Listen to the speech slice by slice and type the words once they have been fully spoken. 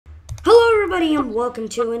everybody, and welcome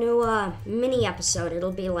to a new mini episode.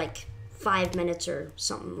 It'll be like 5 minutes or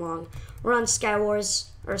something long. We're on Skywars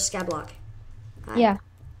or Skyblock. Yeah.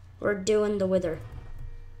 We're doing the Wither.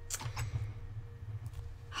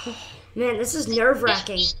 Man, this is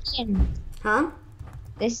nerve-wracking. Huh?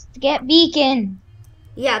 This is to get beacon.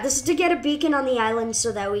 Yeah, this is to get a beacon on the island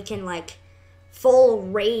so that we can like full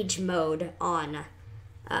rage mode on,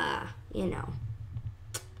 you know,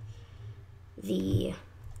 the,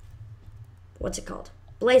 what's it called?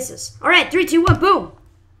 Blazes. All right, 3, 2, 1, boom.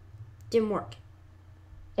 Didn't work.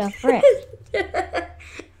 The frick.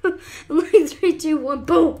 I'm like 3, 2, 1,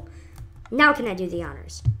 boom. Now can I do the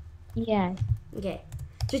honors? Yeah. Okay.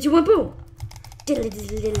 3, 2, 1, boom. Oh,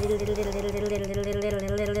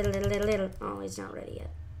 he's not ready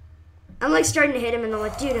yet. I'm like starting to hit him and I'm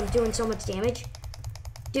like, dude, I'm doing so much damage.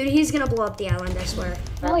 Dude, he's gonna blow up the island, I swear.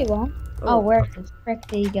 No, he won't. Oh, where the frick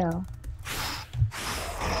did he go?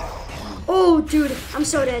 Oh, dude, I'm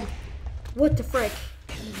so dead. What the frick?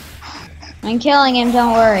 I'm killing him,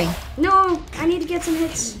 don't worry. No, I need to get some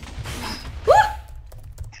hits. Woo!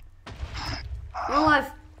 I'm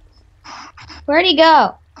alive. Where'd he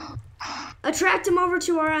go? Attract him over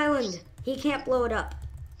to our island. He can't blow it up.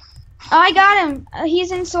 Oh, I got him.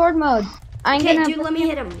 He's in sword mode. Okay, dude, let me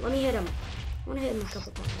hit him. Let me hit him. I want to hit him a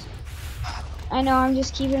couple times. I know, I'm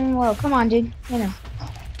just keeping him low. Come on, dude. Hit him.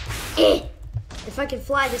 If I could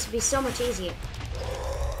fly, this would be so much easier.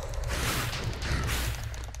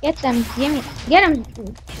 Get them. Get him.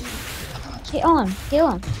 Kill him. Kill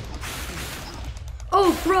him.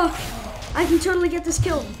 Oh, bro. I can totally get this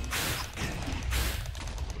kill.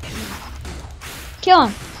 Kill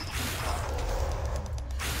him.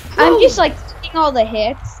 I'm just like seeing all the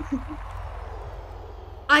hits.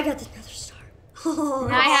 I got another star. Oh,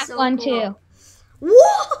 I have so one cool. too.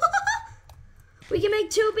 Whoa! We can make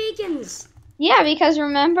 2 beacons. Yeah, because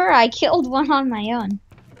remember, I killed one on my own.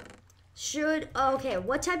 Okay,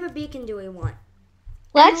 what type of beacon do we want?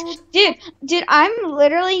 Dude, I'm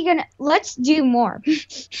literally gonna, let's do more.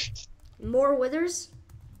 More withers?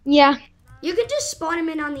 Yeah. You can just spawn him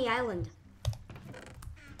in on the island.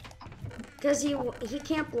 Because he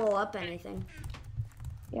can't blow up anything.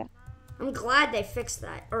 Yeah. I'm glad they fixed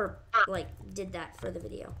that, or like did that for the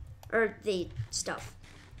video, or the stuff.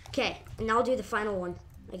 Okay, and I'll do the final one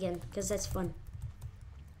again, because that's fun.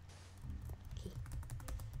 Okay.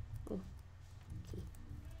 Oh. Okay.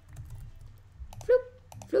 Floop.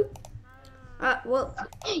 Floop. Well.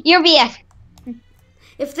 You're BF.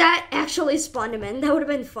 If that actually spawned him in, that would have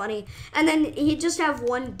been funny. And then he'd just have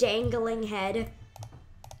one dangling head.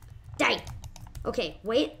 Die. Okay,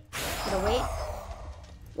 wait. Gotta wait.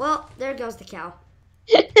 Well, there goes the cow.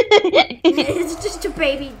 It's just a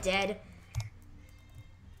baby dead.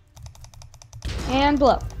 And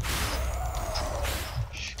blow.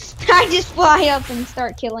 I just fly up and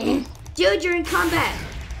start killing him. Dude, you're in combat.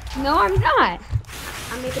 No, I'm not.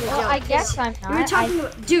 I'm making a joke. I guess I'm not. You were talking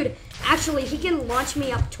about, dude, actually, he can launch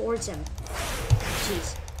me up towards him.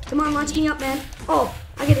 Jeez. Come on, launch me up, man. Oh,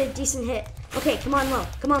 I get a decent hit. Okay, come on low.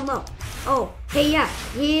 Come on low. Oh, hey, yeah.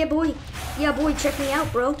 Yeah, boy. Yeah, boy, check me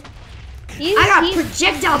out, bro. I got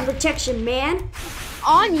projectile protection, man.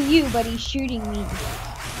 On you, but he's shooting me.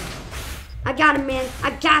 I got him, man.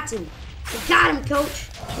 I got him. I got him, coach.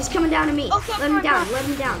 He's coming down to me. Oh, Let him down. Let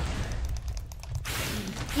him down.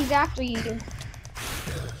 He's after you.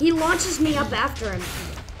 He launches me up after him.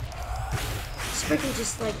 It's freaking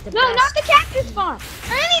just like the No, best. not the cactus farm.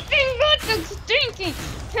 Anything but the stinking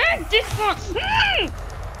cactus farm.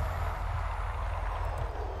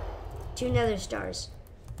 2 nether stars.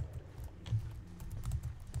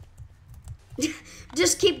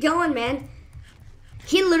 Just keep going, man.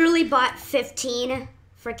 He literally bought 15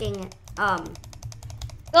 freaking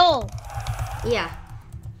Gold. yeah.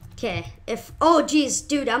 Okay. Oh geez,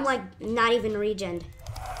 dude, I'm like not even regened.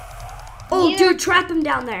 Oh dude, trap him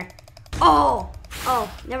down there. Oh,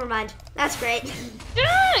 never mind. That's great.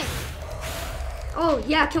 Die. Oh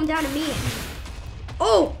yeah, come down to me.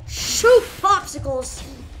 Oh shoot, popsicles.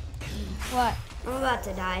 What? I'm about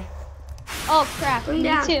to die. Oh crap. Bring him Me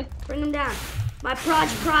down. too. Bring him down. My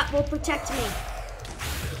prop will protect me.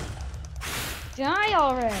 Die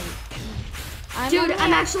already. Dude,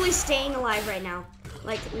 I'm actually staying alive right now.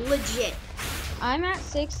 Like, legit. I'm at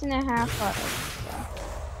 6.5 hearts.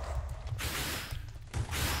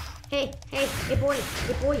 Hey, boy.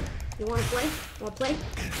 You wanna play?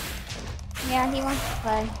 Yeah, he wants to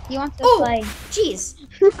play. He wants to Oh, play. jeez.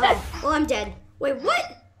 Oh, well, I'm dead. Wait,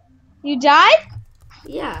 what? You died?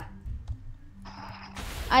 Yeah.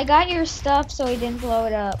 I got your stuff so he didn't blow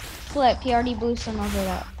it up. Flip, he already blew some of it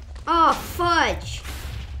up. Oh, fudge.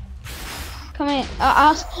 Come in.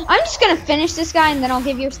 I'm just gonna finish this guy and then I'll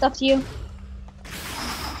give your stuff to you.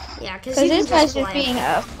 Yeah, because this guy's just being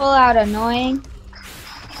full out annoying.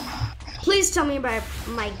 Please tell me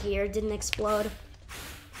my gear didn't explode.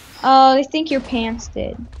 Oh, I think your pants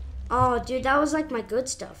did. Oh, dude, that was like my good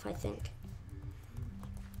stuff, I think.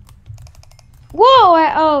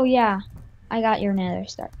 Whoa! Oh, yeah. I got your nether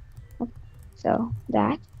star. So,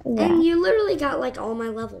 that. And you literally got like all my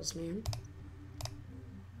levels, man.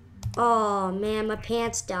 Oh, man, my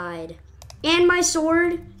pants died. And my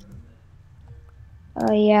sword.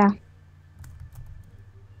 Oh, yeah.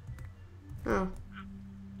 Oh.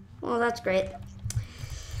 Well, that's great.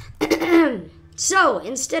 So,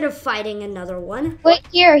 instead of fighting another one... Wait,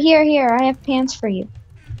 here. I have pants for you.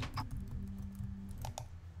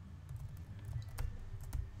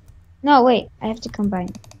 No, wait. I have to combine.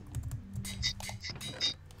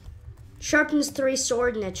 Sharpens 3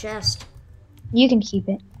 sword in a chest. You can keep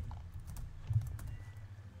it.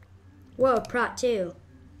 Whoa, prot 2.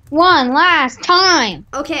 One last time.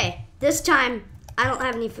 Okay, this time, I don't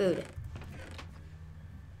have any food.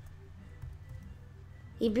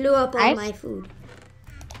 He blew up all my food.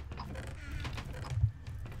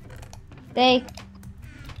 They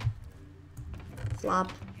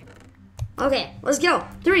flop. Okay, let's go.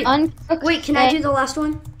 3. Uncooked Wait, can I do the last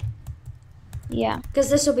one? Yeah.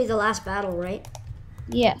 Because this will be the last battle, right?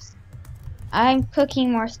 Yes. I'm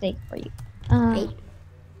cooking more steak for you. 8.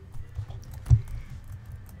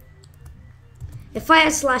 If I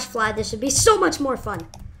had slash fly, this would be so much more fun.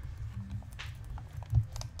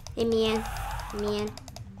 Hey, man.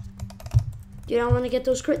 Dude, I want to get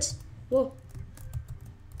those crits. Whoa.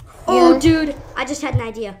 Oh, dude. I just had an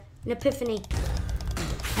idea. An epiphany.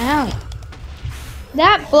 Ow.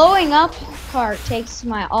 That blowing up part takes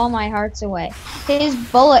all my hearts away. His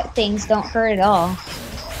bullet things don't hurt at all.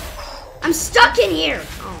 I'm stuck in here.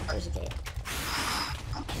 Oh, there's a gate.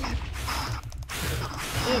 Okay.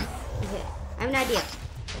 I have an idea.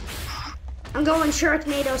 I'm going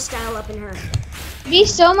Sharknado style up in her. It'd be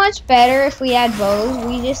so much better if we had bows.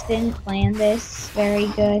 We just didn't plan this very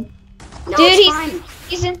good. No, dude, it's fine.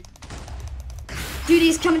 He's in. Dude,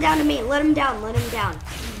 he's coming down to me. Let him down. Let him down.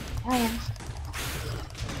 Oh, yeah.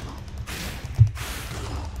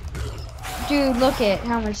 Dude, look at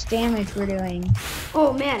how much damage we're doing.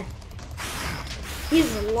 Oh, man.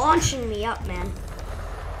 He's launching me up, man.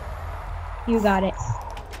 You got it.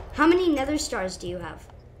 How many nether stars do you have?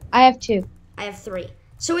 I have 2. I have 3.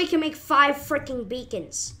 So we can make 5 freaking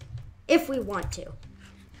beacons. If we want to.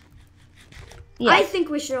 Yeah. I think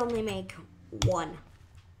we should only make 1.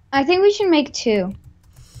 I think we should make 2.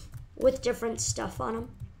 With different stuff on them.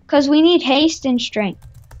 Because we need haste and strength.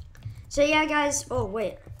 So yeah, guys. Oh,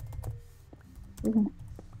 wait.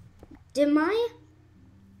 Did my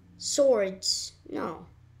swords... No.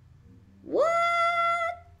 What?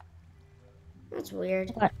 That's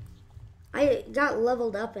weird. What? I got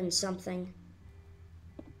leveled up in something.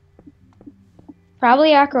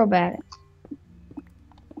 Probably acrobatics.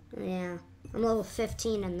 Yeah. I'm level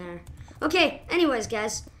 15 in there. Okay, anyways,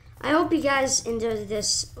 guys. I hope you guys enjoyed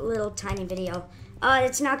this little tiny video.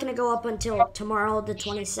 It's not going to go up until tomorrow, the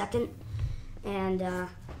 22nd. And,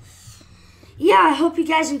 yeah, I hope you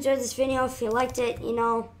guys enjoyed this video. If you liked it, you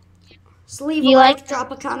know, just leave a like,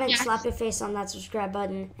 drop a comment, slap your face on that subscribe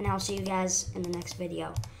button, and I'll see you guys in the next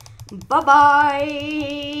video.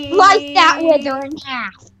 Bye-bye! Slice that wither in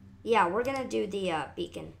half. Yeah, we're going to do the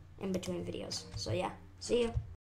beacon in between videos. So, yeah, see you.